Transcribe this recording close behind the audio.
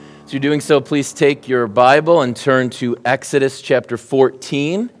As you're doing so, please take your Bible and turn to Exodus chapter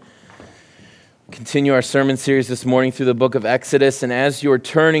 14. Continue our sermon series this morning through the book of Exodus. And as you're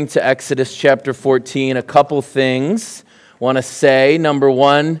turning to Exodus chapter 14, a couple things I want to say. Number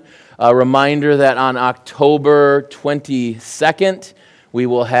one, a reminder that on October 22nd, we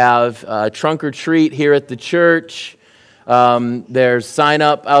will have a trunk or treat here at the church. There's sign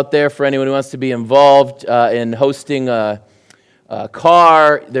up out there for anyone who wants to be involved in hosting a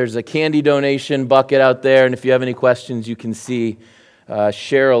car. There's a candy donation bucket out there, and if you have any questions, you can see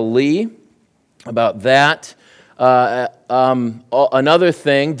Cheryl Lee about that. Another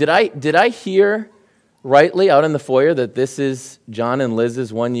thing, did I hear rightly out in the foyer that this is John and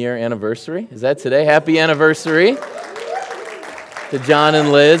Liz's 1-year anniversary? Is that today? Happy anniversary to John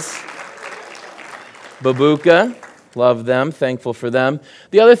and Liz. Babuka, love them, thankful for them.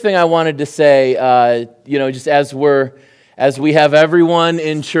 The other thing I wanted to say, just as we have everyone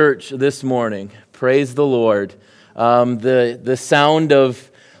in church this morning, praise the Lord. The sound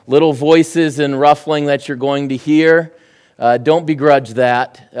of little voices and ruffling that you're going to hear, don't begrudge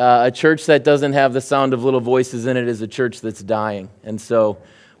that. A church that doesn't have the sound of little voices in it is a church that's dying. And so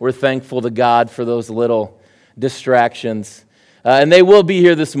we're thankful to God for those little distractions. And they will be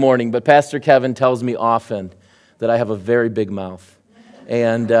here this morning, but Pastor Kevin tells me often that I have a very big mouth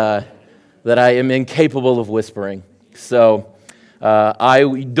and that I am incapable of whispering. So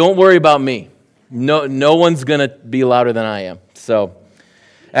don't worry about me. No one's going to be louder than I am. So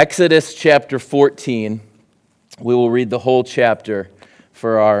Exodus chapter 14, we will read the whole chapter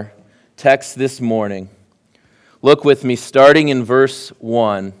for our text this morning. Look with me, starting in verse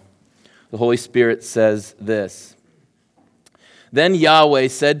 1. The Holy Spirit says this. Then Yahweh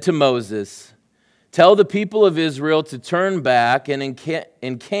said to Moses, "Tell the people of Israel to turn back and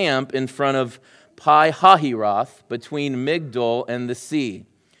encamp in front of Pi-hahiroth, between Migdol and the sea.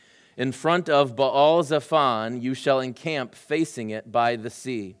 In front of Baal-zephon you shall encamp facing it by the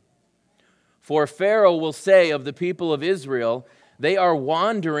sea. For Pharaoh will say of the people of Israel, they are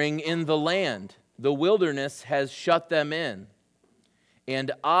wandering in the land. The wilderness has shut them in.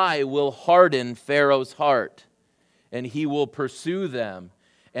 And I will harden Pharaoh's heart, and he will pursue them.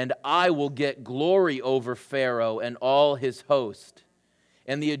 And I will get glory over Pharaoh and all his host.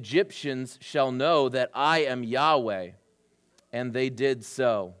 And the Egyptians shall know that I am Yahweh." And they did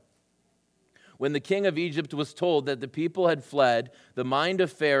so. When the king of Egypt was told that the people had fled, the mind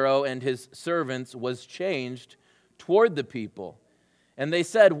of Pharaoh and his servants was changed toward the people. And they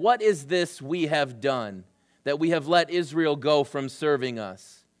said, "What is this we have done, that we have let Israel go from serving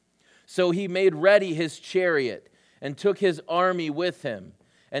us?" So he made ready his chariot and took his army with him,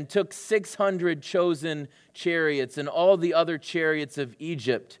 and took 600 chosen chariots and all the other chariots of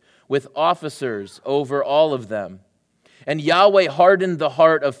Egypt with officers over all of them. And Yahweh hardened the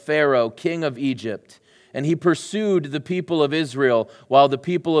heart of Pharaoh, king of Egypt, and he pursued the people of Israel while the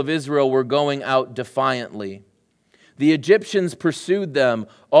people of Israel were going out defiantly. The Egyptians pursued them,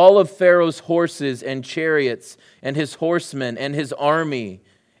 all of Pharaoh's horses and chariots and his horsemen and his army,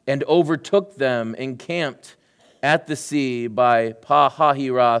 and overtook them encamped at the sea by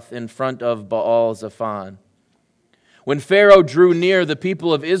Pi-hahiroth in front of Baal-zephon. When Pharaoh drew near, the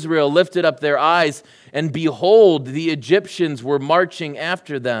people of Israel lifted up their eyes, and behold, the Egyptians were marching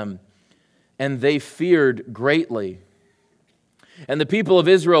after them, and they feared greatly. And the people of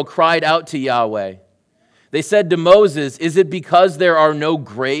Israel cried out to Yahweh. They said to Moses, "Is it because there are no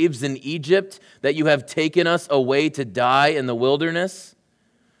graves in Egypt that you have taken us away to die in the wilderness?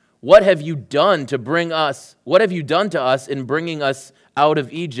 What have you done to us in bringing us out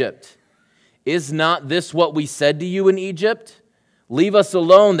of Egypt? Is not this what we said to you in Egypt? Leave us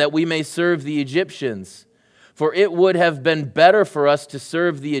alone that we may serve the Egyptians. For it would have been better for us to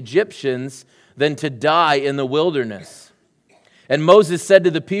serve the Egyptians than to die in the wilderness." And Moses said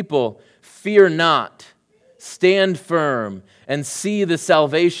to the people, "Fear not, stand firm, and see the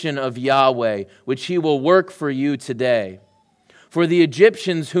salvation of Yahweh, which he will work for you today. For the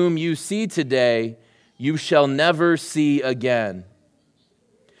Egyptians whom you see today, you shall never see again.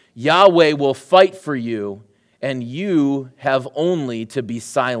 Yahweh will fight for you, and you have only to be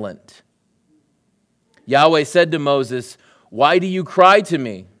silent." Yahweh said to Moses, "Why do you cry to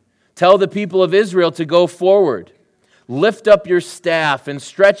me? Tell the people of Israel to go forward. Lift up your staff and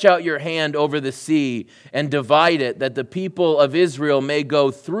stretch out your hand over the sea and divide it, that the people of Israel may go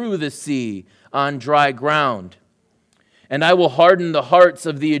through the sea on dry ground. And I will harden the hearts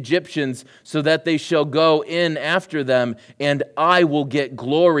of the Egyptians so that they shall go in after them, and I will get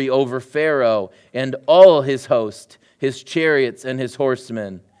glory over Pharaoh and all his host, his chariots and his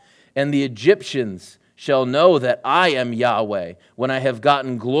horsemen. And the Egyptians shall know that I am Yahweh when I have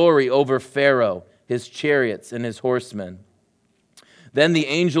gotten glory over Pharaoh, his chariots, and his horsemen." Then the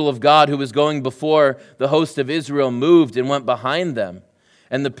angel of God who was going before the host of Israel moved and went behind them.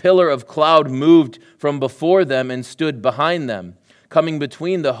 And the pillar of cloud moved from before them and stood behind them, coming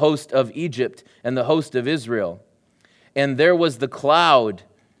between the host of Egypt and the host of Israel. And there was the cloud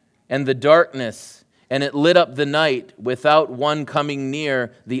and the darkness, and it lit up the night without one coming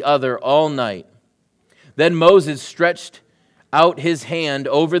near the other all night. Then Moses stretched out his hand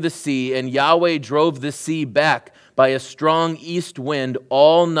over the sea, and Yahweh drove the sea back by a strong east wind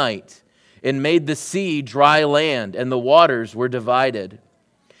all night, and made the sea dry land, and the waters were divided.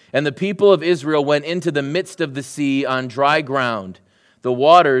 And the people of Israel went into the midst of the sea on dry ground, the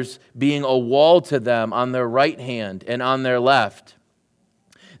waters being a wall to them on their right hand and on their left.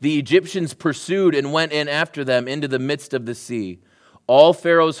 The Egyptians pursued and went in after them into the midst of the sea, all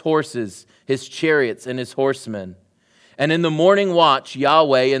Pharaoh's horses, his chariots, and his horsemen. And in the morning watch,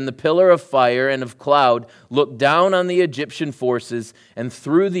 Yahweh in the pillar of fire and of cloud looked down on the Egyptian forces and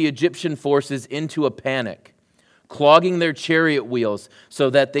threw the Egyptian forces into a panic, clogging their chariot wheels so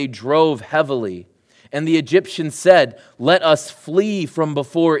that they drove heavily. And the Egyptians said, "Let us flee from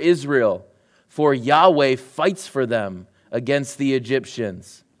before Israel, for Yahweh fights for them against the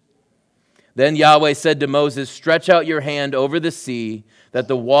Egyptians." Then Yahweh said to Moses, "Stretch out your hand over the sea, that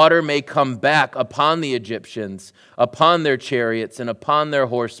the water may come back upon the Egyptians, upon their chariots, and upon their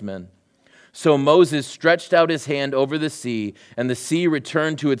horsemen." So Moses stretched out his hand over the sea, and the sea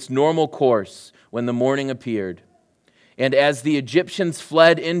returned to its normal course when the morning appeared. And as the Egyptians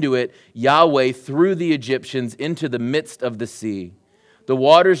fled into it, Yahweh threw the Egyptians into the midst of the sea. The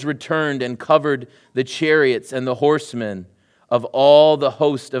waters returned and covered the chariots and the horsemen of all the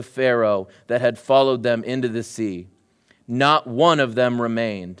host of Pharaoh that had followed them into the sea. Not one of them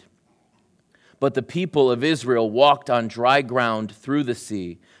remained. But the people of Israel walked on dry ground through the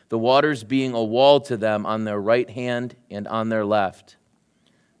sea, the waters being a wall to them on their right hand and on their left.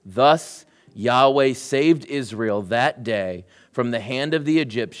 Thus Yahweh saved Israel that day from the hand of the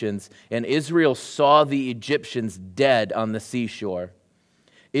Egyptians, and Israel saw the Egyptians dead on the seashore.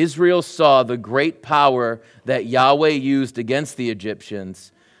 Israel saw the great power that Yahweh used against the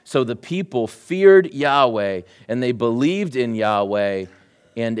Egyptians. So the people feared Yahweh, and they believed in Yahweh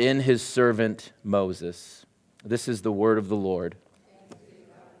and in his servant Moses. This is the word of the Lord.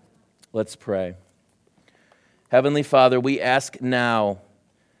 Let's pray. Heavenly Father, we ask now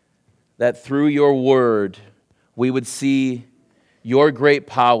that through your word we would see your great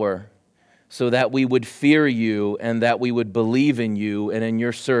power, so that we would fear you and that we would believe in you and in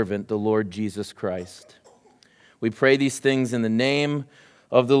your servant, the Lord Jesus Christ. We pray these things in the name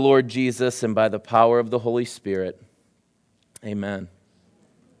of the Lord Jesus and by the power of the Holy Spirit. Amen.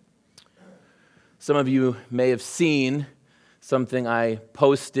 Some of you may have seen something I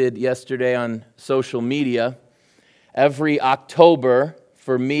posted yesterday on social media. Every October,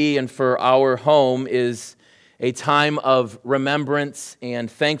 for me and for our home, is a time of remembrance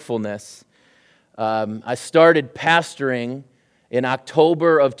and thankfulness. I started pastoring in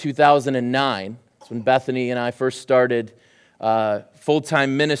October of 2009. That's when Bethany and I first started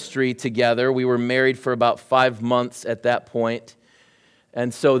full-time ministry together. We were married for about 5 months at that point.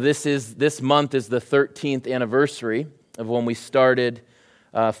 And so this month is the 13th anniversary of when we started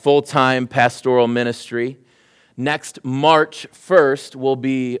full-time pastoral ministry. Next March 1st will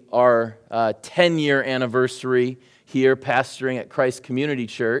be our 10-year anniversary here pastoring at Christ Community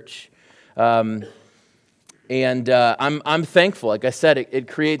Church. I'm thankful. Like I said, it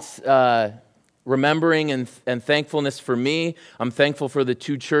creates remembering and thankfulness for me. I'm thankful for the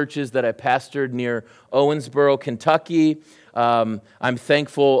 2 churches that I pastored near Owensboro, Kentucky. I'm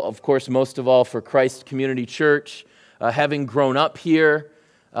thankful, of course, most of all for Christ Community Church. Having grown up here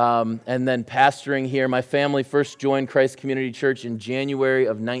and then pastoring here, my family first joined Christ Community Church in January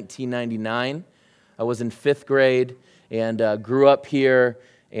of 1999. I was in 5th grade and grew up here.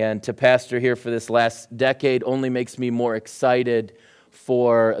 And to pastor here for this last decade only makes me more excited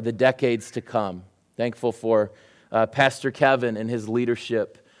for the decades to come. Thankful for Pastor Kevin and his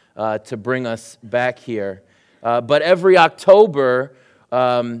leadership to bring us back here. But every October,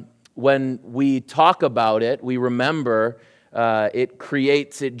 when we talk about it, we remember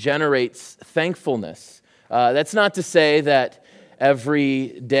it generates thankfulness. That's not to say that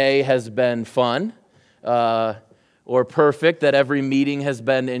every day has been fun or perfect, that every meeting has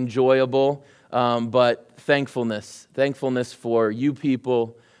been enjoyable, but thankfulness for you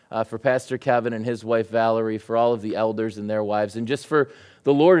people, for Pastor Kevin and his wife Valerie, for all of the elders and their wives, and just for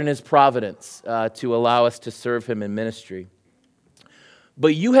the Lord and his providence to allow us to serve him in ministry.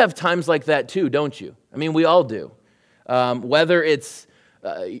 But you have times like that too, don't you? I mean, we all do. Whether it's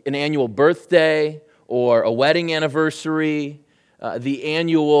an annual birthday or a wedding anniversary, the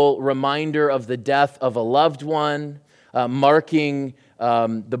annual reminder of the death of a loved one, marking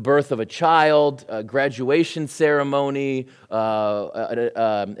the birth of a child, a graduation ceremony,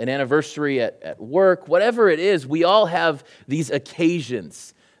 an anniversary at work, whatever it is, we all have these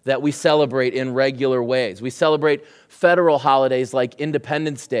occasions that we celebrate in regular ways. We celebrate federal holidays like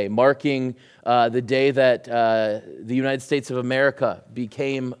Independence Day, marking the day that the United States of America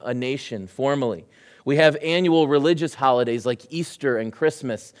became a nation formally. We have annual religious holidays like Easter and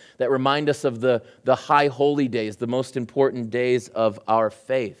Christmas that remind us of the high holy days, the most important days of our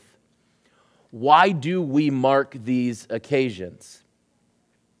faith. Why do we mark these occasions?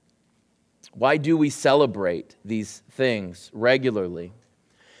 Why do we celebrate these things regularly?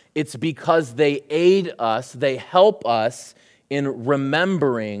 It's because they aid us, they help us in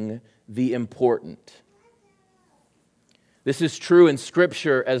remembering the important. This is true in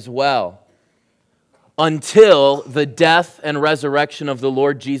Scripture as well. Until the death and resurrection of the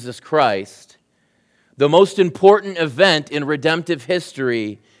Lord Jesus Christ, the most important event in redemptive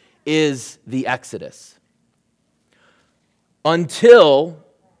history is the Exodus. Until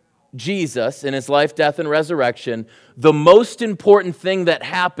Jesus, in his life, death, and resurrection, the most important thing that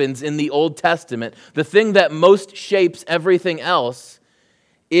happens in the Old Testament, the thing that most shapes everything else,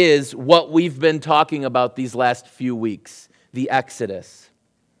 is what we've been talking about these last few weeks, the Exodus.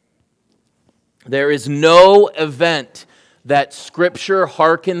 There is no event that Scripture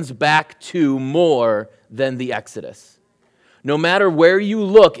harkens back to more than the Exodus. No matter where you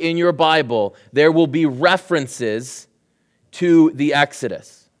look in your Bible, there will be references to the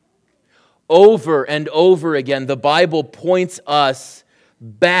Exodus. Over and over again, the Bible points us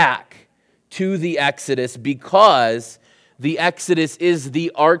back to the Exodus because the Exodus is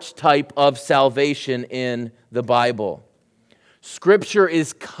the archetype of salvation in the Bible. Scripture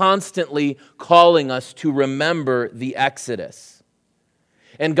is constantly calling us to remember the Exodus.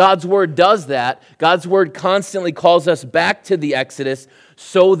 And God's Word does that. God's Word constantly calls us back to the Exodus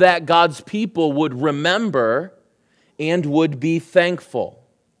so that God's people would remember and would be thankful.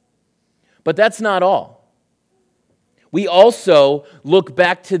 But that's not all. We also look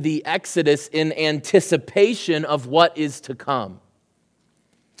back to the Exodus in anticipation of what is to come.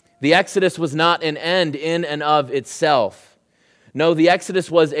 The Exodus was not an end in and of itself. No, the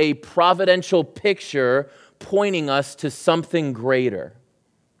Exodus was a providential picture pointing us to something greater.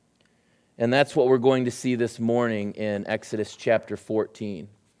 And that's what we're going to see this morning in Exodus chapter 14.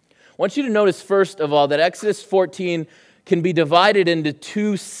 I want you to notice, first of all, that Exodus 14 can be divided into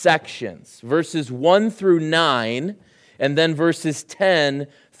two sections, verses 1 through 9, and then verses 10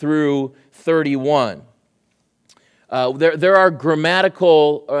 through 31. There are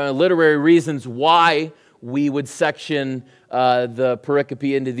grammatical, literary reasons why we would section the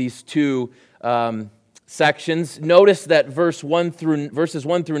pericope into these two sections. Notice that verses 1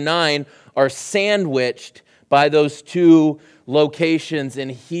 through 9 are sandwiched by those two locations in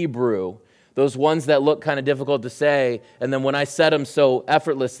Hebrew, those ones that look kind of difficult to say, and then when I said them so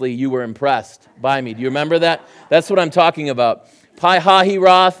effortlessly, you were impressed by me. Do you remember that? That's what I'm talking about.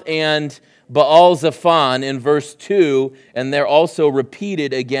 Pi-hahiroth and Baal-zephon in verse 2, and they're also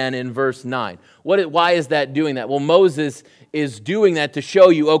repeated again in verse 9. Why is that doing that? Well, Moses is doing that to show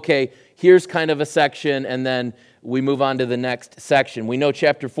you, okay, here's kind of a section, and then we move on to the next section. We know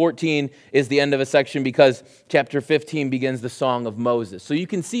chapter 14 is the end of a section because chapter 15 begins the Song of Moses. So you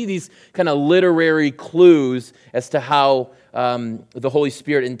can see these kind of literary clues as to how the Holy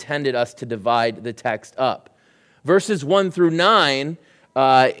Spirit intended us to divide the text up. Verses 1 through 9,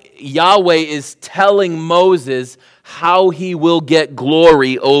 Yahweh is telling Moses how he will get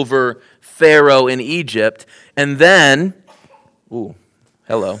glory over Pharaoh in Egypt. And then,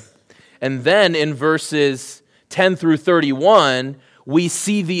 And then in verses 10 through 31, we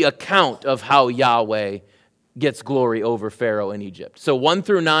see the account of how Yahweh gets glory over Pharaoh in Egypt. So 1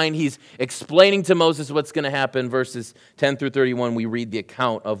 through 9, he's explaining to Moses what's going to happen. Verses 10 through 31, we read the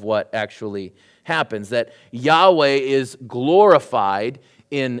account of what actually happens, that Yahweh is glorified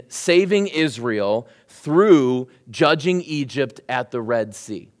in saving Israel through judging Egypt at the Red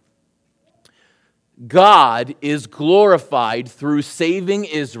Sea. God is glorified through saving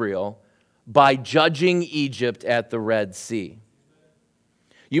Israel by judging Egypt at the Red Sea.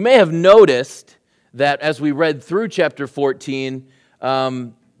 You may have noticed that as we read through chapter 14,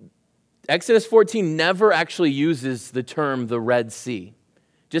 Exodus 14 never actually uses the term the Red Sea.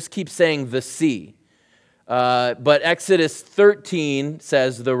 Just keeps saying the sea. But Exodus 13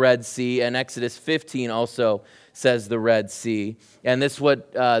 says the Red Sea, and Exodus 15 also says the Red Sea. And this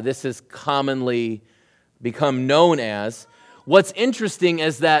has commonly become known as. What's interesting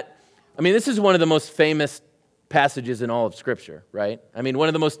is that, this is one of the most famous passages in all of Scripture, right? One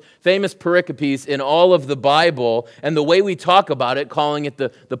of the most famous pericopes in all of the Bible, and the way we talk about it, calling it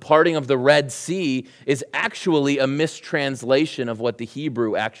the parting of the Red Sea, is actually a mistranslation of what the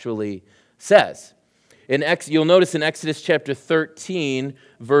Hebrew actually says. You'll notice in Exodus chapter 13,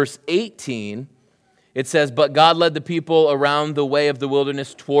 verse 18, it says, "But God led the people around the way of the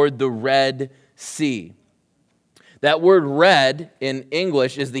wilderness toward the Red Sea." That word red in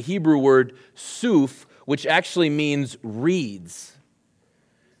English is the Hebrew word suf, which actually means reeds.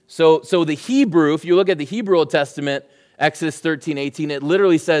 So the Hebrew, if you look at the Hebrew Old Testament, Exodus 13, 18, it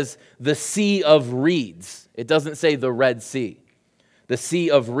literally says the Sea of Reeds. It doesn't say the Red Sea. The Sea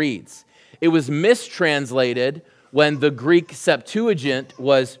of Reeds. It was mistranslated when the Greek Septuagint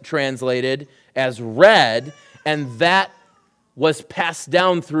was translated as red, and that was passed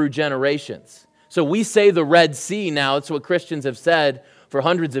down through generations. So we say the Red Sea now. It's what Christians have said for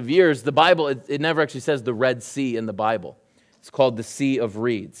hundreds of years. The Bible, it never actually says the Red Sea in the Bible. It's called the Sea of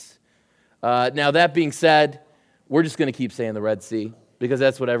Reeds. Now, that being said, we're just going to keep saying the Red Sea because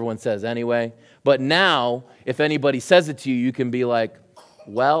that's what everyone says anyway. But now, if anybody says it to you, you can be like,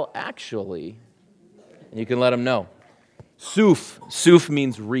 well, actually, and you can let them know. Suf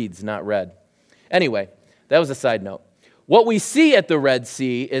means reeds, not red. Anyway, that was a side note. What we see at the Red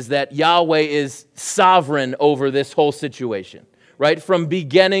Sea is that Yahweh is sovereign over this whole situation, right? From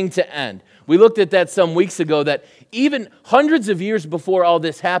beginning to end. We looked at that some weeks ago, that even hundreds of years before all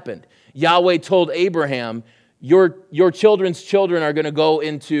this happened, Yahweh told Abraham, your children's children are going to go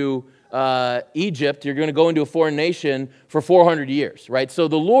into Egypt. You're going to go into a foreign nation for 400 years, right? So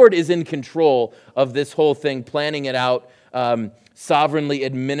the Lord is in control of this whole thing, planning it out, sovereignly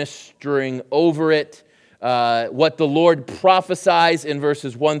administering over it. What the Lord prophesies in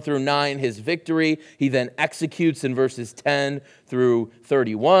verses 1 through 9, his victory, he then executes in verses 10 through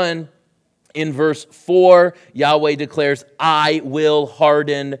 31. In verse 4, Yahweh declares, I will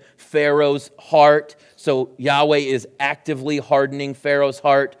harden Pharaoh's heart. So Yahweh is actively hardening Pharaoh's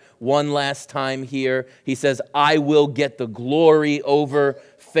heart one last time here. He says, I will get the glory over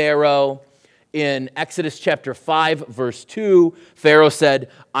Pharaoh. In Exodus chapter 5, verse 2, Pharaoh said,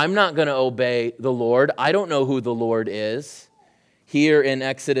 I'm not going to obey the Lord. I don't know who the Lord is. Here in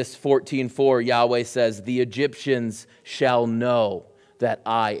Exodus 14:4, Yahweh says, the Egyptians shall know that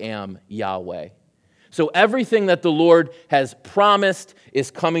I am Yahweh. So everything that the Lord has promised is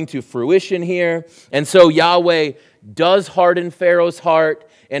coming to fruition here. And so Yahweh does harden Pharaoh's heart,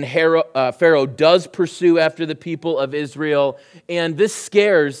 and Pharaoh does pursue after the people of Israel. And this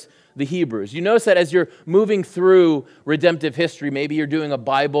scares the Hebrews. You notice that as you're moving through redemptive history, maybe you're doing a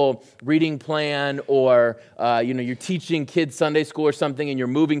Bible reading plan, or you're teaching kids Sunday school or something, and you're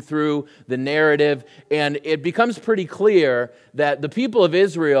moving through the narrative, and it becomes pretty clear that the people of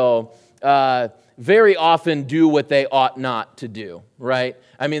Israel very often do what they ought not to do, right?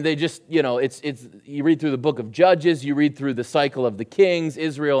 They just, it's you read through the book of Judges, you read through the cycle of the kings,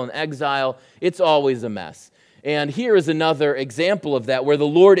 Israel in exile, it's always a mess. And here is another example of that, where the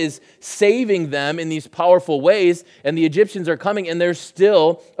Lord is saving them in these powerful ways, and the Egyptians are coming, and they're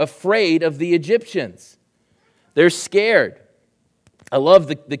still afraid of the Egyptians. They're scared. I love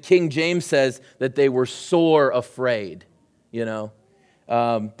the King James says that they were sore afraid,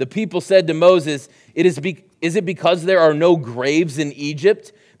 The people said to Moses, is it because there are no graves in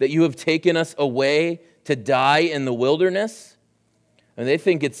Egypt that you have taken us away to die in the wilderness? And they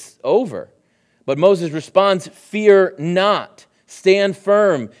think it's over. But Moses responds, fear not, stand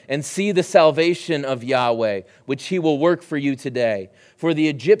firm and see the salvation of Yahweh, which he will work for you today. For the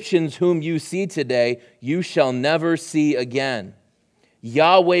Egyptians whom you see today, you shall never see again.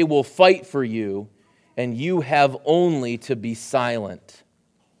 Yahweh will fight for you, and you have only to be silent.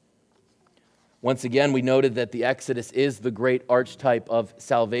 Once again, we noted that the Exodus is the great archetype of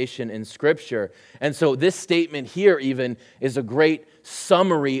salvation in Scripture. And so this statement here even is a great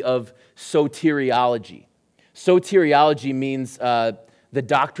summary of soteriology. Soteriology means the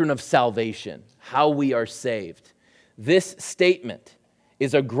doctrine of salvation, how we are saved. This statement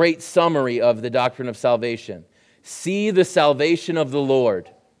is a great summary of the doctrine of salvation. See the salvation of the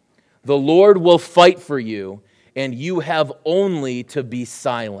Lord. The Lord will fight for you, and you have only to be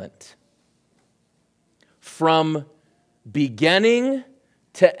silent. From beginning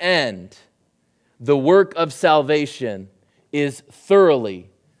to end, the work of salvation is thoroughly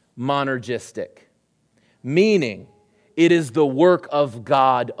monergistic, meaning it is the work of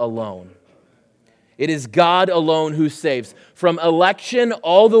God alone. It is God alone who saves. From election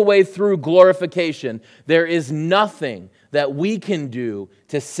all the way through glorification, there is nothing that we can do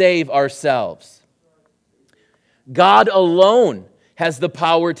to save ourselves. God alone has the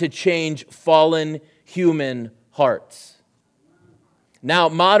power to change fallen human hearts. Now,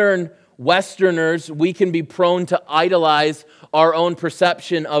 modern Westerners, we can be prone to idolize our own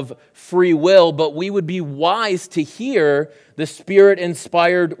perception of free will, but we would be wise to hear the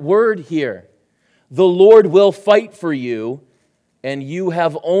Spirit-inspired word here. The Lord will fight for you, and you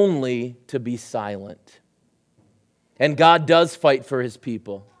have only to be silent. And God does fight for his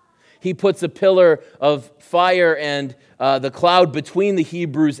people. He puts a pillar of fire and the cloud between the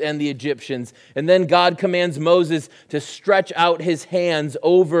Hebrews and the Egyptians. And then God commands Moses to stretch out his hands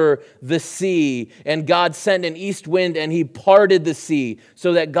over the sea. And God sent an east wind and he parted the sea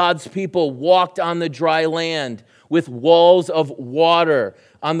so that God's people walked on the dry land with walls of water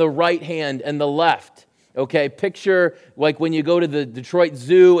on the right hand and the left. Okay, picture like when you go to the Detroit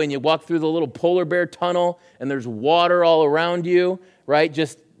Zoo and you walk through the little polar bear tunnel and there's water all around you, right?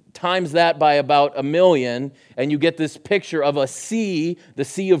 Just times that by about 1,000,000, and you get this picture of a sea, the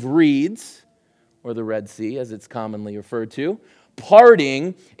Sea of Reeds, or the Red Sea as it's commonly referred to,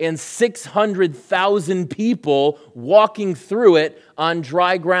 parting, and 600,000 people walking through it on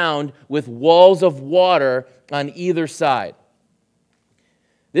dry ground with walls of water on either side.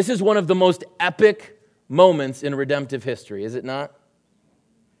 This is one of the most epic moments in redemptive history, is it not?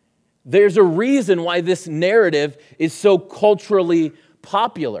 There's a reason why this narrative is so culturally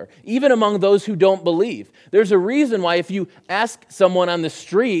popular, even among those who don't believe. There's a reason why if you ask someone on the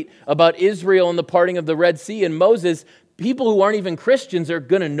street about Israel and the parting of the Red Sea and Moses, people who aren't even Christians are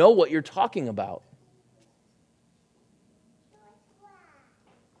going to know what you're talking about.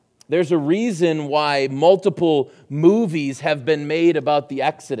 There's a reason why multiple movies have been made about the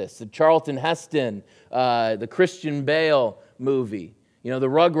Exodus. The Charlton Heston, the Christian Bale movie. You know, the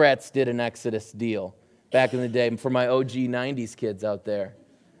Rugrats did an Exodus deal back in the day for my OG 90s kids out there.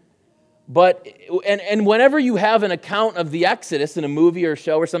 But, and whenever you have an account of the Exodus in a movie or a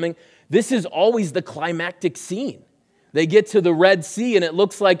show or something, this is always the climactic scene. They get to the Red Sea and it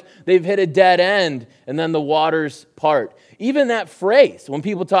looks like they've hit a dead end and then the waters part. Even that phrase, when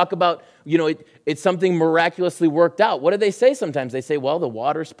people talk about, you know, it's something miraculously worked out. What do they say sometimes? They say, well, the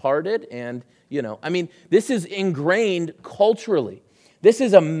waters parted and, you know, I mean, this is ingrained culturally. This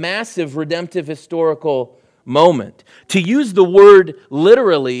is a massive redemptive historical moment. To use the word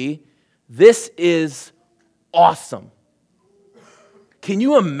literally, this is awesome. Can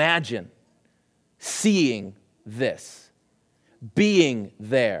you imagine seeing this, being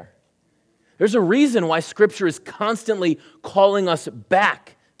there? There's a reason why Scripture is constantly calling us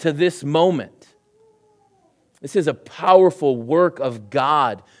back to this moment. This is a powerful work of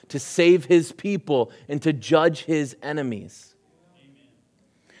God to save his people and to judge his enemies.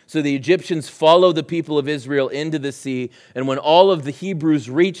 So the Egyptians follow the people of Israel into the sea, and when all of the Hebrews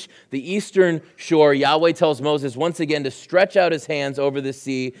reach the eastern shore, Yahweh tells Moses once again to stretch out his hands over the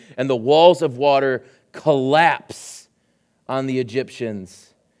sea, and the walls of water collapse on the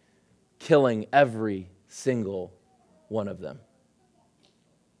Egyptians, killing every single one of them.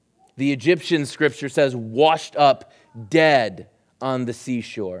 The Egyptian scripture says, washed up dead on the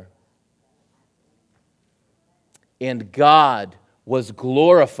seashore. And God was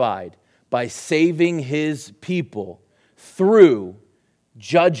glorified by saving his people through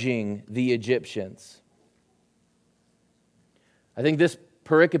judging the Egyptians. I think this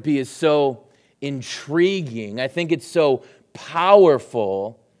pericope is so intriguing. I think it's so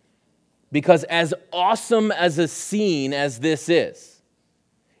powerful because as awesome as a scene as this is,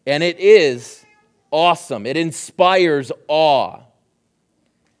 and it is awesome, it inspires awe,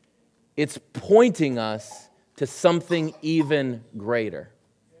 it's pointing us to something even greater.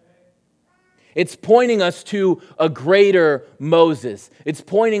 It's pointing us to a greater Moses. It's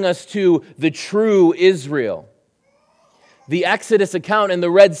pointing us to the true Israel. The Exodus account and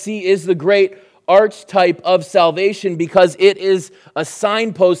the Red Sea is the great archetype of salvation because it is a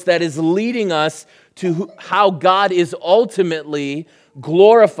signpost that is leading us to how God is ultimately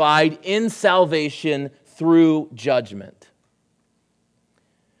glorified in salvation through judgment.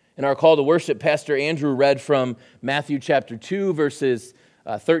 In our call to worship, Pastor Andrew read from Matthew chapter 2, verses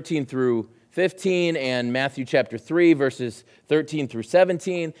 13 through 15, and Matthew chapter 3, verses 13 through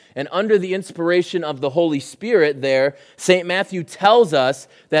 17. And under the inspiration of the Holy Spirit there, St. Matthew tells us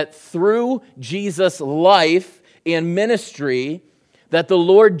that through Jesus' life and ministry, that the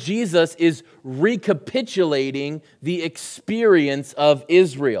Lord Jesus is recapitulating the experience of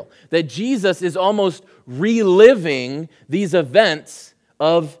Israel. That Jesus is almost reliving these events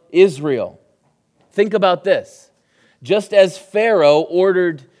of Israel. Think about this. Just as Pharaoh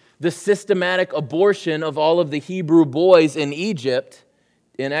ordered the systematic abortion of all of the Hebrew boys in Egypt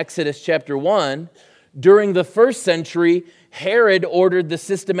in Exodus chapter 1, during the first century, Herod ordered the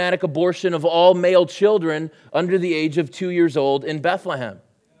systematic abortion of all male children under the age of 2 years old in Bethlehem.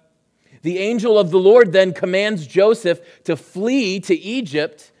 The angel of the Lord then commands Joseph to flee to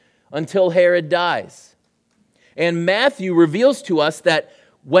Egypt until Herod dies. And Matthew reveals to us that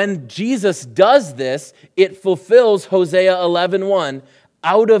when Jesus does this, it fulfills Hosea 11:1,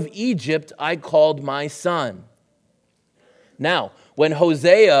 "Out of Egypt I called my son." Now, when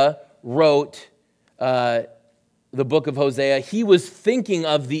Hosea wrote the book of Hosea, he was thinking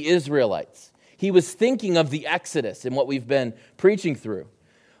of the Israelites. He was thinking of the Exodus and what we've been preaching through.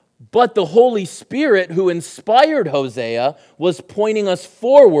 But the Holy Spirit who inspired Hosea was pointing us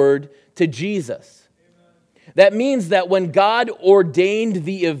forward to Jesus. That means that when God ordained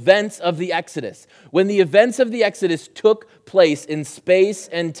the events of the Exodus, when the events of the Exodus took place in space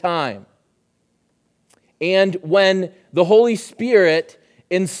and time, and when the Holy Spirit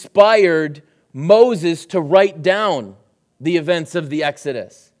inspired Moses to write down the events of the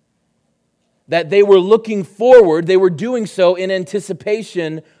Exodus, that they were looking forward, they were doing so in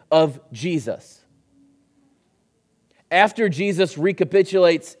anticipation of Jesus. After Jesus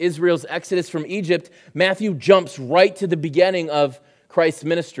recapitulates Israel's exodus from Egypt, Matthew jumps right to the beginning of Christ's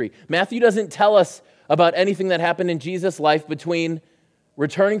ministry. Matthew doesn't tell us about anything that happened in Jesus' life between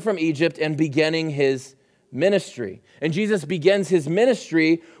returning from Egypt and beginning his ministry. And Jesus begins his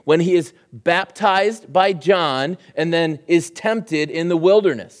ministry when he is baptized by John and then is tempted in the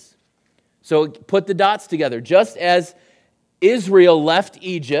wilderness. So put the dots together. Just as Israel left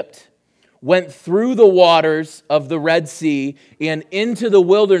Egypt, went through the waters of the Red Sea and into the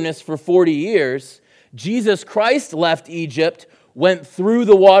wilderness for 40 years, Jesus Christ left Egypt, went through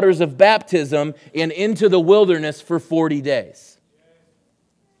the waters of baptism and into the wilderness for 40 days.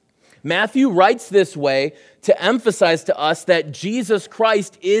 Matthew writes this way to emphasize to us that Jesus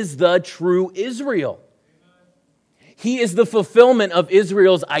Christ is the true Israel. He is the fulfillment of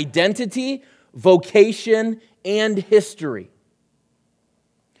Israel's identity, vocation, and history.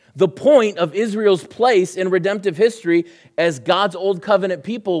 The point of Israel's place in redemptive history as God's old covenant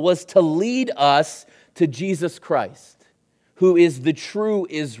people was to lead us to Jesus Christ, who is the true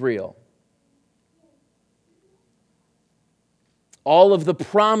Israel. All of the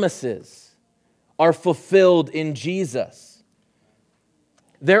promises are fulfilled in Jesus.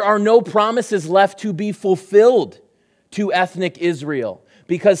 There are no promises left to be fulfilled to ethnic Israel,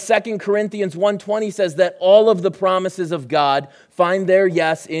 because 2 Corinthians 1:20 says that all of the promises of God find their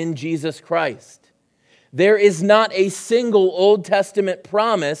yes in Jesus Christ. There is not a single Old Testament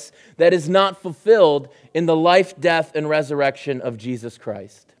promise that is not fulfilled in the life, death, and resurrection of Jesus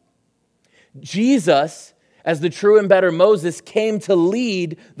Christ. Jesus, as the true and better Moses, came to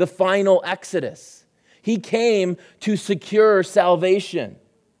lead the final exodus. He came to secure salvation.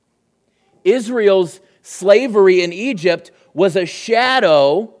 Israel's slavery in Egypt was a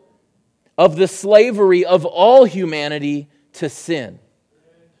shadow of the slavery of all humanity to sin.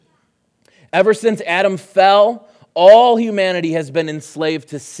 Ever since Adam fell, all humanity has been enslaved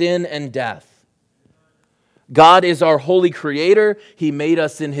to sin and death. God is our holy creator. He made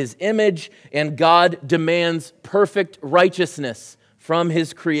us in his image, and God demands perfect righteousness from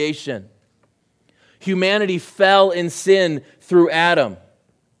his creation. Humanity fell in sin through Adam.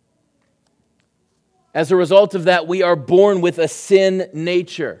 As a result of that, we are born with a sin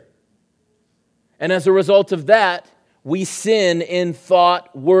nature. And as a result of that, we sin in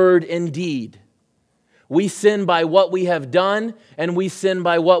thought, word, and deed. We sin by what we have done, and we sin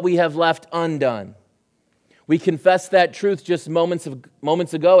by what we have left undone. We confessed that truth just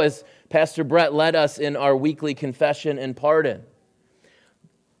moments ago as Pastor Brett led us in our weekly confession and pardon.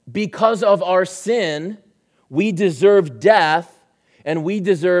 Because of our sin, we deserve death, and we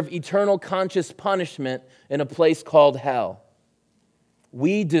deserve eternal conscious punishment in a place called hell.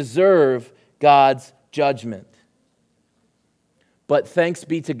 We deserve God's judgment. But thanks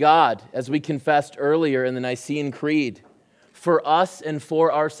be to God, as we confessed earlier in the Nicene Creed, for us and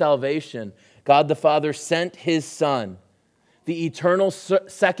for our salvation, God the Father sent his Son, the eternal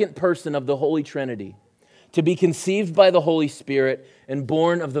second person of the Holy Trinity, to be conceived by the Holy Spirit and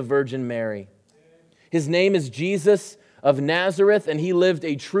born of the Virgin Mary. His name is Jesus of Nazareth, and he lived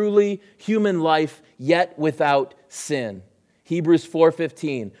a truly human life, yet without sin. Hebrews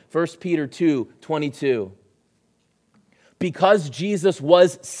 4:15, 1 Peter 2:22. Because Jesus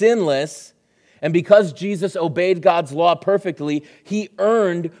was sinless, and because Jesus obeyed God's law perfectly, he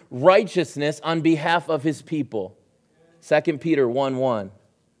earned righteousness on behalf of his people. 2 Peter 1:1.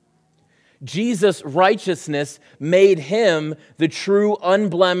 Jesus' righteousness made him the true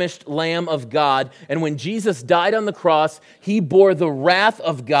unblemished Lamb of God. And when Jesus died on the cross, he bore the wrath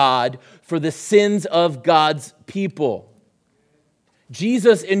of God for the sins of God's people.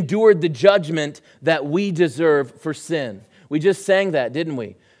 Jesus endured the judgment that we deserve for sin. We just sang that, didn't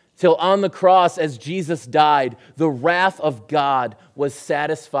we? Till on the cross, as Jesus died, the wrath of God was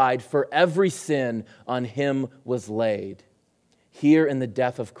satisfied, for every sin on him was laid. Here in the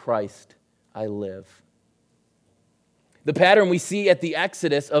death of Christ, I live. The pattern we see at the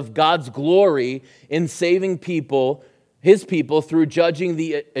Exodus of God's glory in saving people, his people, through judging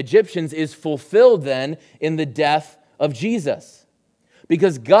the Egyptians is fulfilled then in the death of Jesus.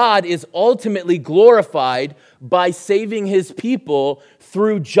 Because God is ultimately glorified by saving his people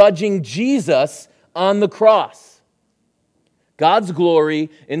through judging Jesus on the cross. God's glory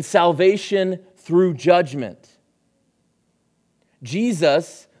in salvation through judgment.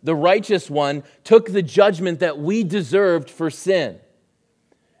 Jesus, the righteous one, took the judgment that we deserved for sin.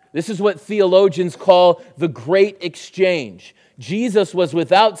 This is what theologians call the great exchange. Jesus was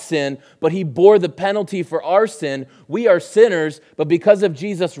without sin, but he bore the penalty for our sin. We are sinners, but because of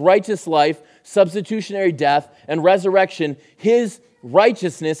Jesus' righteous life, substitutionary death, and resurrection, his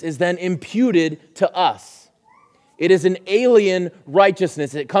righteousness is then imputed to us. It is an alien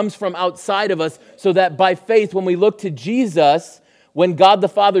righteousness. It comes from outside of us, so that by faith, when we look to Jesus, when God the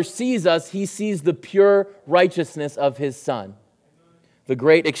Father sees us, he sees the pure righteousness of his Son. The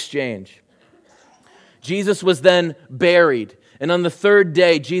great exchange. Jesus was then buried. And on the third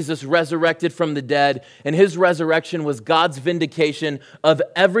day, Jesus resurrected from the dead, and his resurrection was God's vindication of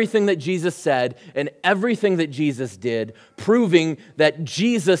everything that Jesus said and everything that Jesus did, proving that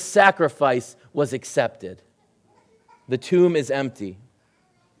Jesus' sacrifice was accepted. The tomb is empty.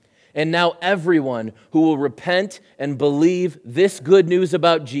 And now everyone who will repent and believe this good news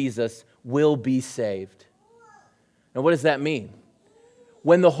about Jesus will be saved. Now, what does that mean?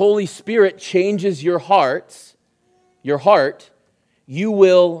 When the Holy Spirit changes your heart, you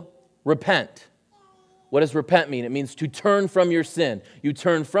will repent. What does repent mean? It means to turn from your sin. You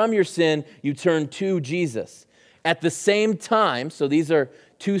turn from your sin, you turn to Jesus. At the same time, so these are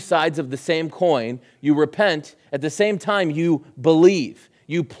two sides of the same coin, you repent. At the same time, you believe.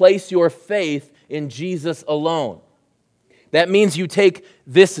 You place your faith in Jesus alone. That means you take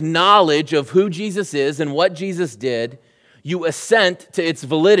this knowledge of who Jesus is and what Jesus did, you assent to its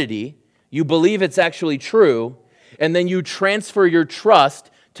validity, you believe it's actually true, and then you transfer your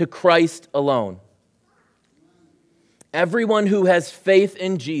trust to Christ alone. Everyone who has faith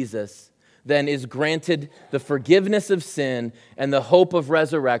in Jesus then is granted the forgiveness of sin and the hope of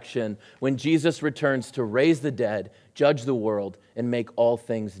resurrection when Jesus returns to raise the dead, judge the world, and make all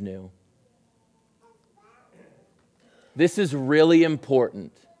things new. This is really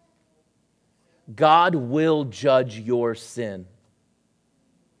important. God will judge your sin.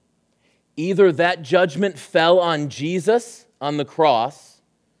 Either that judgment fell on Jesus on the cross,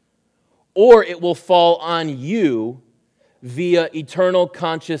 or it will fall on you via eternal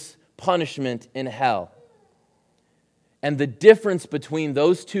conscious punishment in hell. And the difference between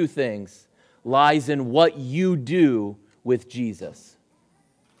those two things lies in what you do with Jesus.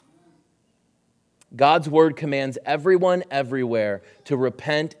 God's word commands everyone everywhere to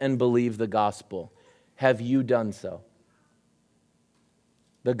repent and believe the gospel. Have you done so?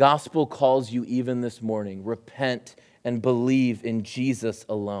 The gospel calls you even this morning. Repent and believe in Jesus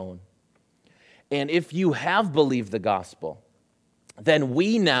alone. And if you have believed the gospel, then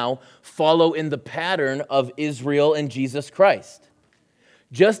we now follow in the pattern of Israel and Jesus Christ.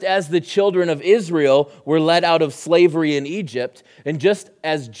 Just as the children of Israel were led out of slavery in Egypt, and just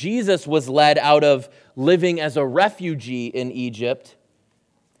as Jesus was led out of living as a refugee in Egypt,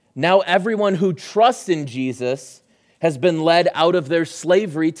 now everyone who trusts in Jesus has been led out of their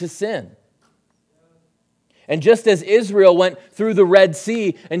slavery to sin. And just as Israel went through the Red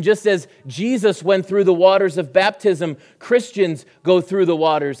Sea, and just as Jesus went through the waters of baptism, Christians go through the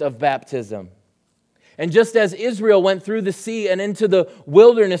waters of baptism. And just as Israel went through the sea and into the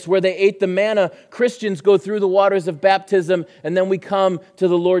wilderness where they ate the manna, Christians go through the waters of baptism, and then we come to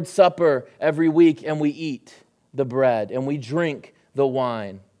the Lord's Supper every week and we eat the bread and we drink the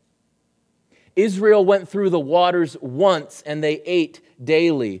wine. Israel went through the waters once and they ate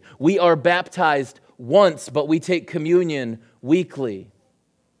daily. We are baptized once, but we take communion weekly.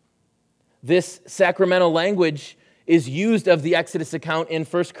 This sacramental language is used of the Exodus account in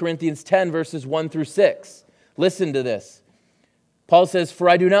 1 Corinthians 10, verses 1 through 6. Listen to this. Paul says, "For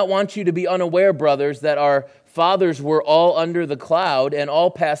I do not want you to be unaware, brothers, that our fathers were all under the cloud and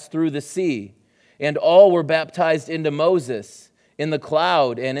all passed through the sea, and all were baptized into Moses, in the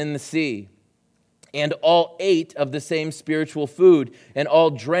cloud and in the sea. And all ate of the same spiritual food, and all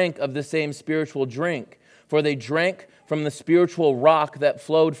drank of the same spiritual drink. For they drank from the spiritual rock that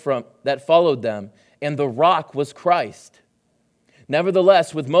followed them, and the rock was Christ.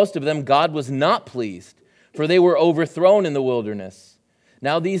 Nevertheless, with most of them God was not pleased, for they were overthrown in the wilderness.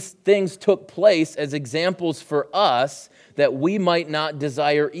 Now these things took place as examples for us, that we might not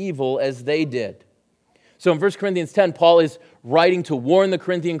desire evil as they did. So in 1 Corinthians 10, Paul is writing to warn the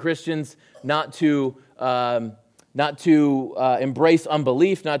Corinthian Christians not to embrace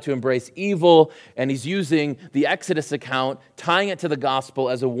unbelief, not to embrace evil, and he's using the Exodus account, tying it to the gospel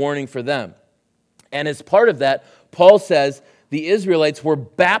as a warning for them. And as part of that, Paul says the Israelites were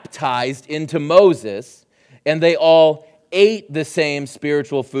baptized into Moses, and they all ate the same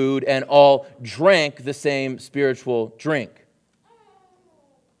spiritual food and all drank the same spiritual drink.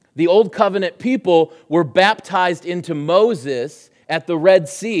 The Old Covenant people were baptized into Moses at the Red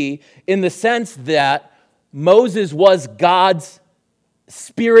Sea in the sense that Moses was God's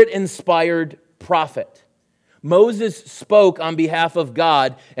Spirit-inspired prophet. Moses spoke on behalf of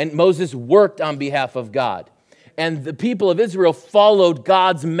God, and Moses worked on behalf of God. And the people of Israel followed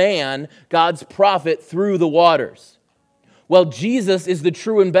God's man, God's prophet, through the waters. Well, Jesus is the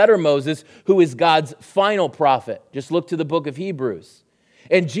true and better Moses, who is God's final prophet. Just look to the book of Hebrews.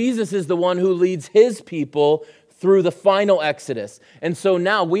 And Jesus is the one who leads his people through the final Exodus. And so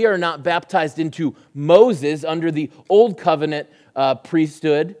now we are not baptized into Moses under the Old Covenant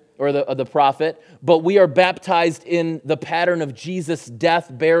priesthood or the prophet, but we are baptized in the pattern of Jesus' death,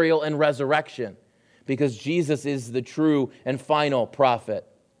 burial, and resurrection, because Jesus is the true and final prophet.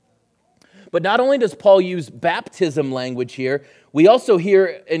 But not only does Paul use baptism language here, we also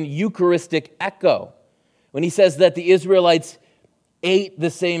hear an Eucharistic echo when he says that the Israelites ate the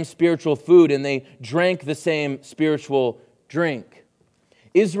same spiritual food and they drank the same spiritual drink.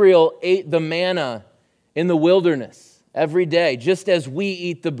 Israel ate the manna in the wilderness every day, just as we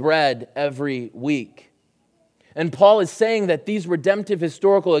eat the bread every week. And Paul is saying that these redemptive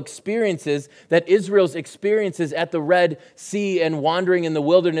historical experiences that Israel's experiences at the Red Sea and wandering in the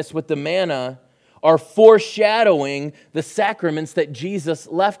wilderness with the manna are foreshadowing the sacraments that Jesus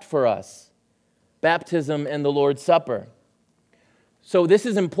left for us, baptism and the Lord's Supper. So this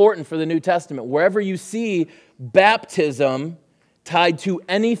is important for the New Testament. Wherever you see baptism tied to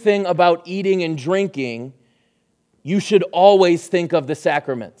anything about eating and drinking, you should always think of the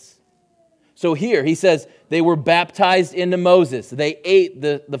sacraments. So here he says they were baptized into Moses. They ate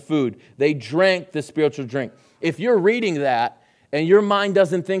the food. They drank the spiritual drink. If you're reading that and your mind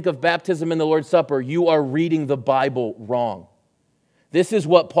doesn't think of baptism and the Lord's Supper, you are reading the Bible wrong. This is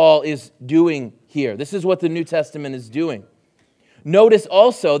what Paul is doing here. This is what the New Testament is doing. Notice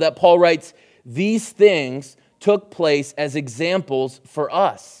also that Paul writes, these things took place as examples for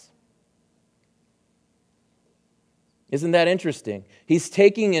us. Isn't that interesting? He's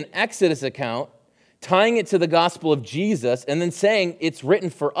taking an Exodus account, tying it to the gospel of Jesus, and then saying it's written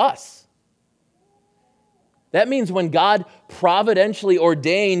for us. That means when God providentially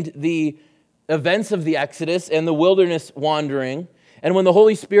ordained the events of the Exodus and the wilderness wandering, and when the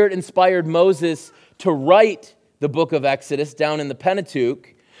Holy Spirit inspired Moses to write the book of Exodus down in the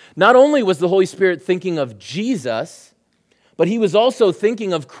Pentateuch, not only was the Holy Spirit thinking of Jesus, but he was also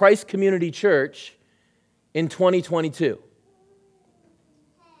thinking of Christ Community Church in 2022.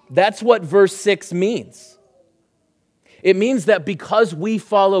 That's what verse 6 means. It means that because we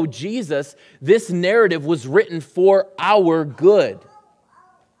follow Jesus, this narrative was written for our good.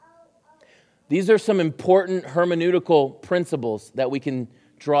 These are some important hermeneutical principles that we can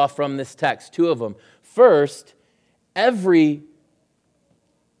draw from this text, two of them. First, every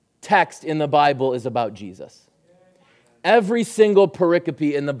text in the Bible is about Jesus. Every single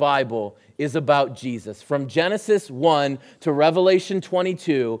pericope in the Bible is about Jesus. From Genesis 1 to Revelation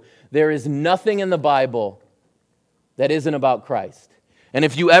 22, there is nothing in the Bible that isn't about Christ. And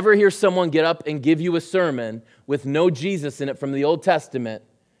if you ever hear someone get up and give you a sermon with no Jesus in it from the Old Testament,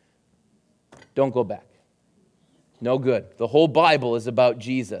 don't go back. No good. The whole Bible is about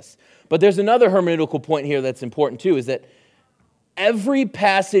Jesus. But there's another hermeneutical point here that's important too, is that every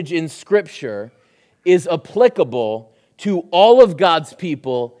passage in Scripture is applicable to all of God's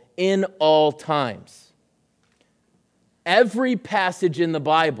people in all times. Every passage in the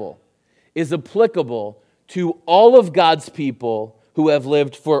Bible is applicable to all of God's people who have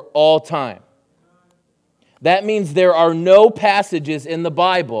lived for all time. That means there are no passages in the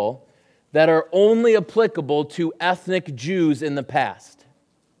Bible that are only applicable to ethnic Jews in the past.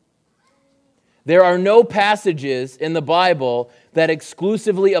 There are no passages in the Bible that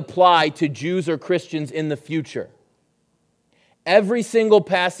exclusively apply to Jews or Christians in the future. Every single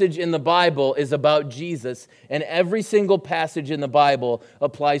passage in the Bible is about Jesus, and every single passage in the Bible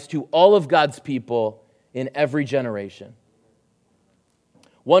applies to all of God's people in every generation.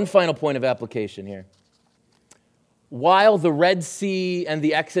 One final point of application here. While the Red Sea and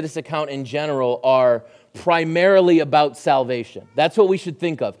the Exodus account in general are primarily about salvation, that's what we should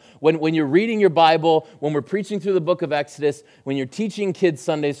think of. When you're reading your Bible, when we're preaching through the book of Exodus, when you're teaching kids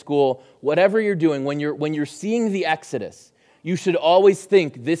Sunday school, whatever you're doing, when you're seeing the Exodus, you should always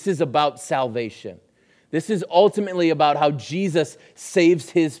think this is about salvation. This is ultimately about how Jesus saves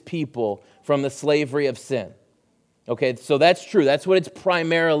his people from the slavery of sin. Okay, so that's true. That's what it's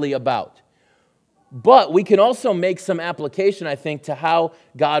primarily about. But we can also make some application, I think, to how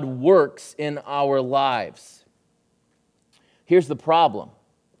God works in our lives. Here's the problem.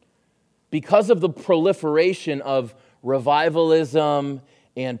 Because of the proliferation of revivalism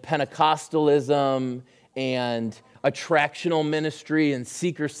and Pentecostalism and attractional ministry and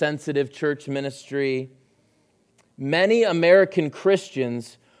seeker-sensitive church ministry, many American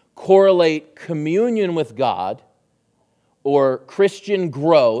Christians correlate communion with God or Christian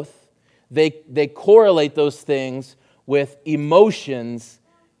growth. They correlate those things with emotions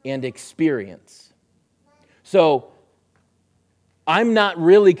and experience. So, I'm not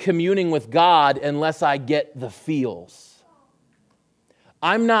really communing with God unless I get the feels.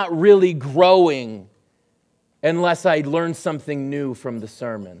 I'm not really growing unless I learn something new from the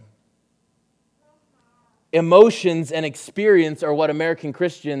sermon. Emotions and experience are what American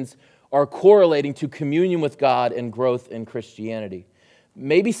Christians are correlating to communion with God and growth in Christianity.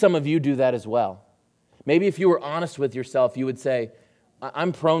 Maybe some of you do that as well. Maybe if you were honest with yourself, you would say,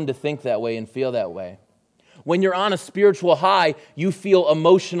 I'm prone to think that way and feel that way. When you're on a spiritual high, you feel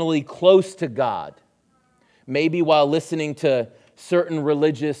emotionally close to God. Maybe while listening to certain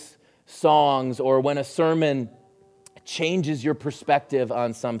religious songs or when a sermon changes your perspective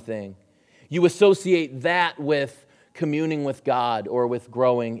on something, you associate that with communing with God or with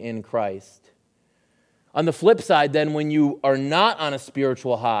growing in Christ. On the flip side, then, when you are not on a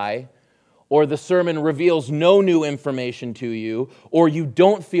spiritual high, or the sermon reveals no new information to you, or you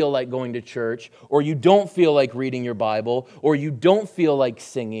don't feel like going to church, or you don't feel like reading your Bible, or you don't feel like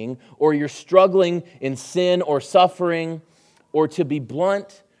singing, or you're struggling in sin or suffering, or to be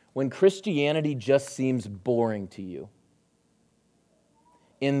blunt, when Christianity just seems boring to you.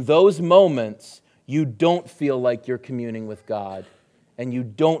 In those moments, you don't feel like you're communing with God, and you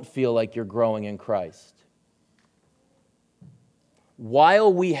don't feel like you're growing in Christ.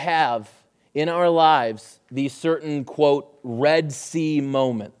 While we have in our lives these certain, quote, Red Sea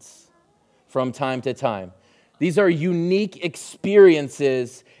moments from time to time, these are unique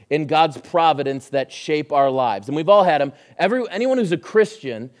experiences in God's providence that shape our lives. And we've all had them. Anyone who's a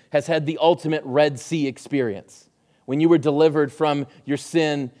Christian has had the ultimate Red Sea experience. When you were delivered from your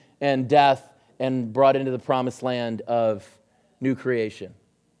sin and death and brought into the promised land of new creation,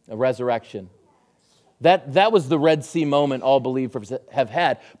 a resurrection. That was the Red Sea moment all believers have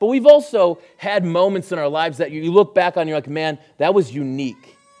had. But we've also had moments in our lives that you look back on and you're like, man, that was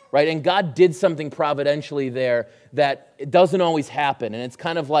unique, right? And God did something providentially there that it doesn't always happen. And it's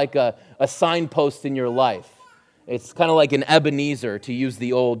kind of like a signpost in your life. It's kind of like an Ebenezer, to use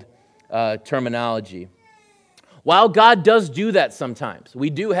the old terminology. While God does do that sometimes, we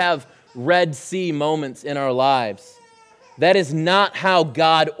do have Red Sea moments in our lives. That is not how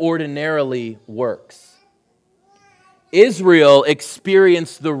God ordinarily works. Israel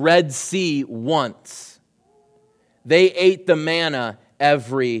experienced the Red Sea once. They ate the manna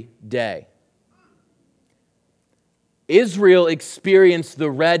every day. Israel experienced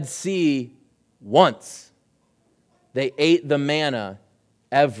the Red Sea once. They ate the manna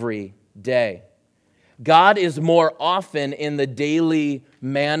every day. God is more often in the daily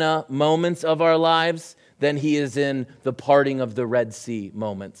manna moments of our lives than he is in the parting of the Red Sea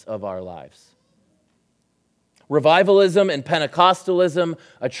moments of our lives. Revivalism and Pentecostalism,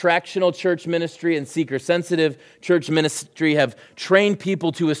 attractional church ministry, and seeker-sensitive church ministry have trained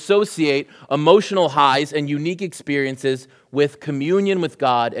people to associate emotional highs and unique experiences with communion with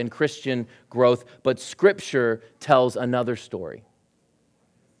God and Christian growth, but Scripture tells another story.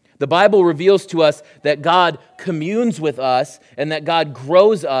 The Bible reveals to us that God communes with us and that God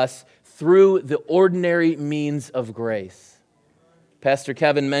grows us through the ordinary means of grace. Pastor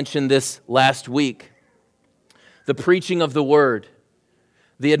Kevin mentioned this last week. The preaching of the Word,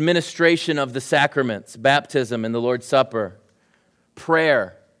 the administration of the sacraments, baptism and the Lord's Supper,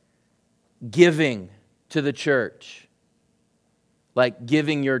 prayer, giving to the church, like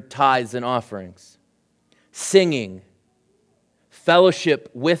giving your tithes and offerings, singing, fellowship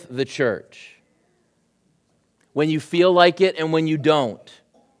with the church. when you feel like it and when you don't,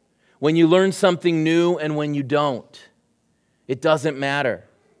 when you learn something new and when you don't. It doesn't matter.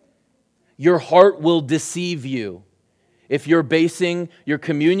 Your heart will deceive you if you're basing your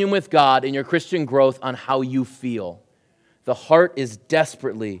communion with God and your Christian growth on how you feel. The heart is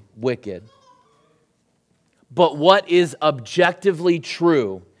desperately wicked. But what is objectively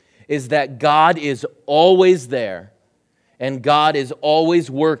true is that God is always there, and God is always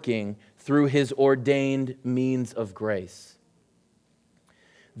working through His ordained means of grace.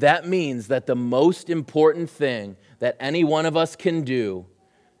 That means that the most important thing that any one of us can do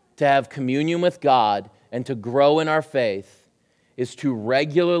to have communion with God and to grow in our faith is to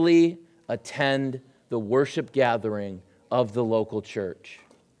regularly attend the worship gathering of the local church.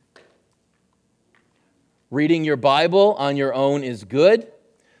 Reading your Bible on your own is good.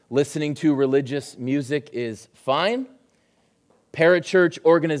 Listening to religious music is fine. Parachurch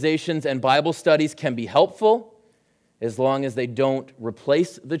organizations and Bible studies can be helpful as long as they don't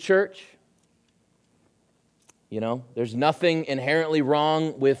replace the church. You know, there's nothing inherently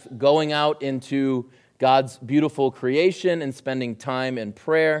wrong with going out into God's beautiful creation and spending time in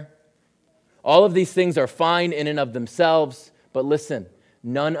prayer. All of these things are fine in and of themselves, but listen,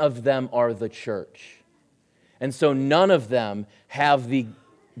 none of them are the church. And so none of them have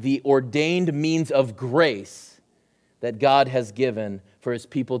the ordained means of grace that God has given for His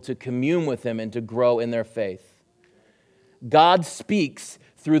people to commune with Him and to grow in their faith. God speaks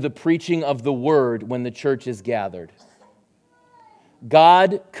through the preaching of the Word when the church is gathered.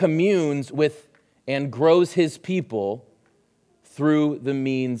 God communes with and grows His people through the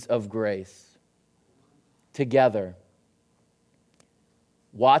means of grace. Together.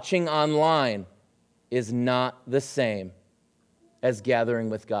 Watching online is not the same as gathering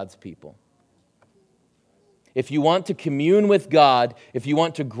with God's people. If you want to commune with God, if you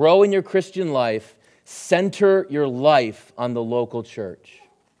want to grow in your Christian life, center your life on the local church.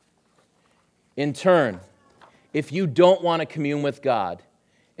 In turn, if you don't want to commune with God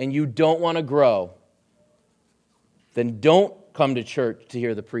and you don't want to grow, then don't come to church to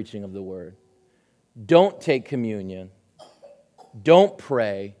hear the preaching of the Word. Don't take communion. Don't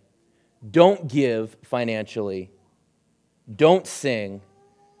pray. Don't give financially. Don't sing.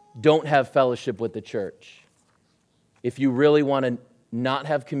 Don't have fellowship with the church. If you really want to not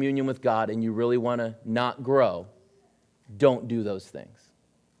have communion with God and you really want to not grow, don't do those things.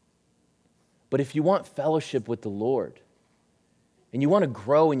 But if you want fellowship with the Lord and you want to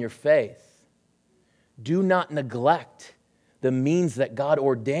grow in your faith, do not neglect the means that God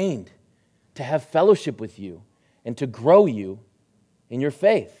ordained to have fellowship with you and to grow you in your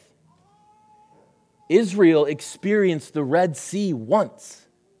faith. Israel experienced the Red Sea once.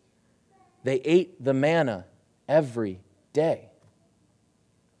 They ate the manna every day.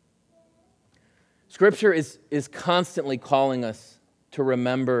 Scripture is constantly calling us to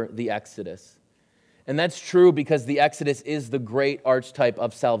remember the Exodus. And that's true because the Exodus is the great archetype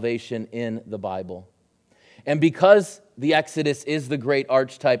of salvation in the Bible. And because the Exodus is the great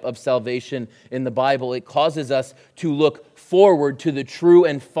archetype of salvation in the Bible, it causes us to look forward to the true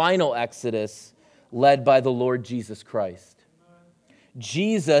and final Exodus led by the Lord Jesus Christ.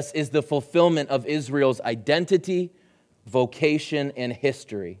 Jesus is the fulfillment of Israel's identity, vocation, and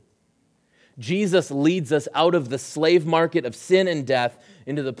history. Jesus leads us out of the slave market of sin and death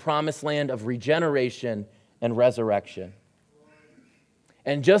into the promised land of regeneration and resurrection.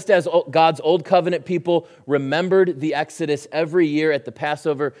 And just as God's old covenant people remembered the Exodus every year at the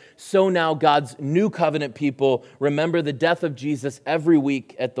Passover, so now God's new covenant people remember the death of Jesus every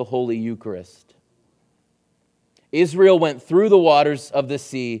week at the Holy Eucharist. Israel went through the waters of the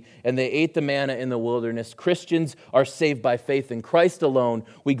sea, and they ate the manna in the wilderness. Christians are saved by faith in Christ alone.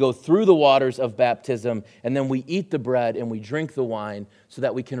 We go through the waters of baptism, and then we eat the bread and we drink the wine so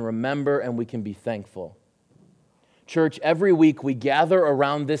that we can remember and we can be thankful. Church, every week we gather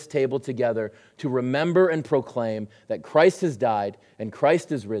around this table together to remember and proclaim that Christ has died and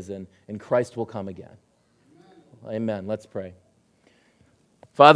Christ is risen and Christ will come again. Amen. Let's pray.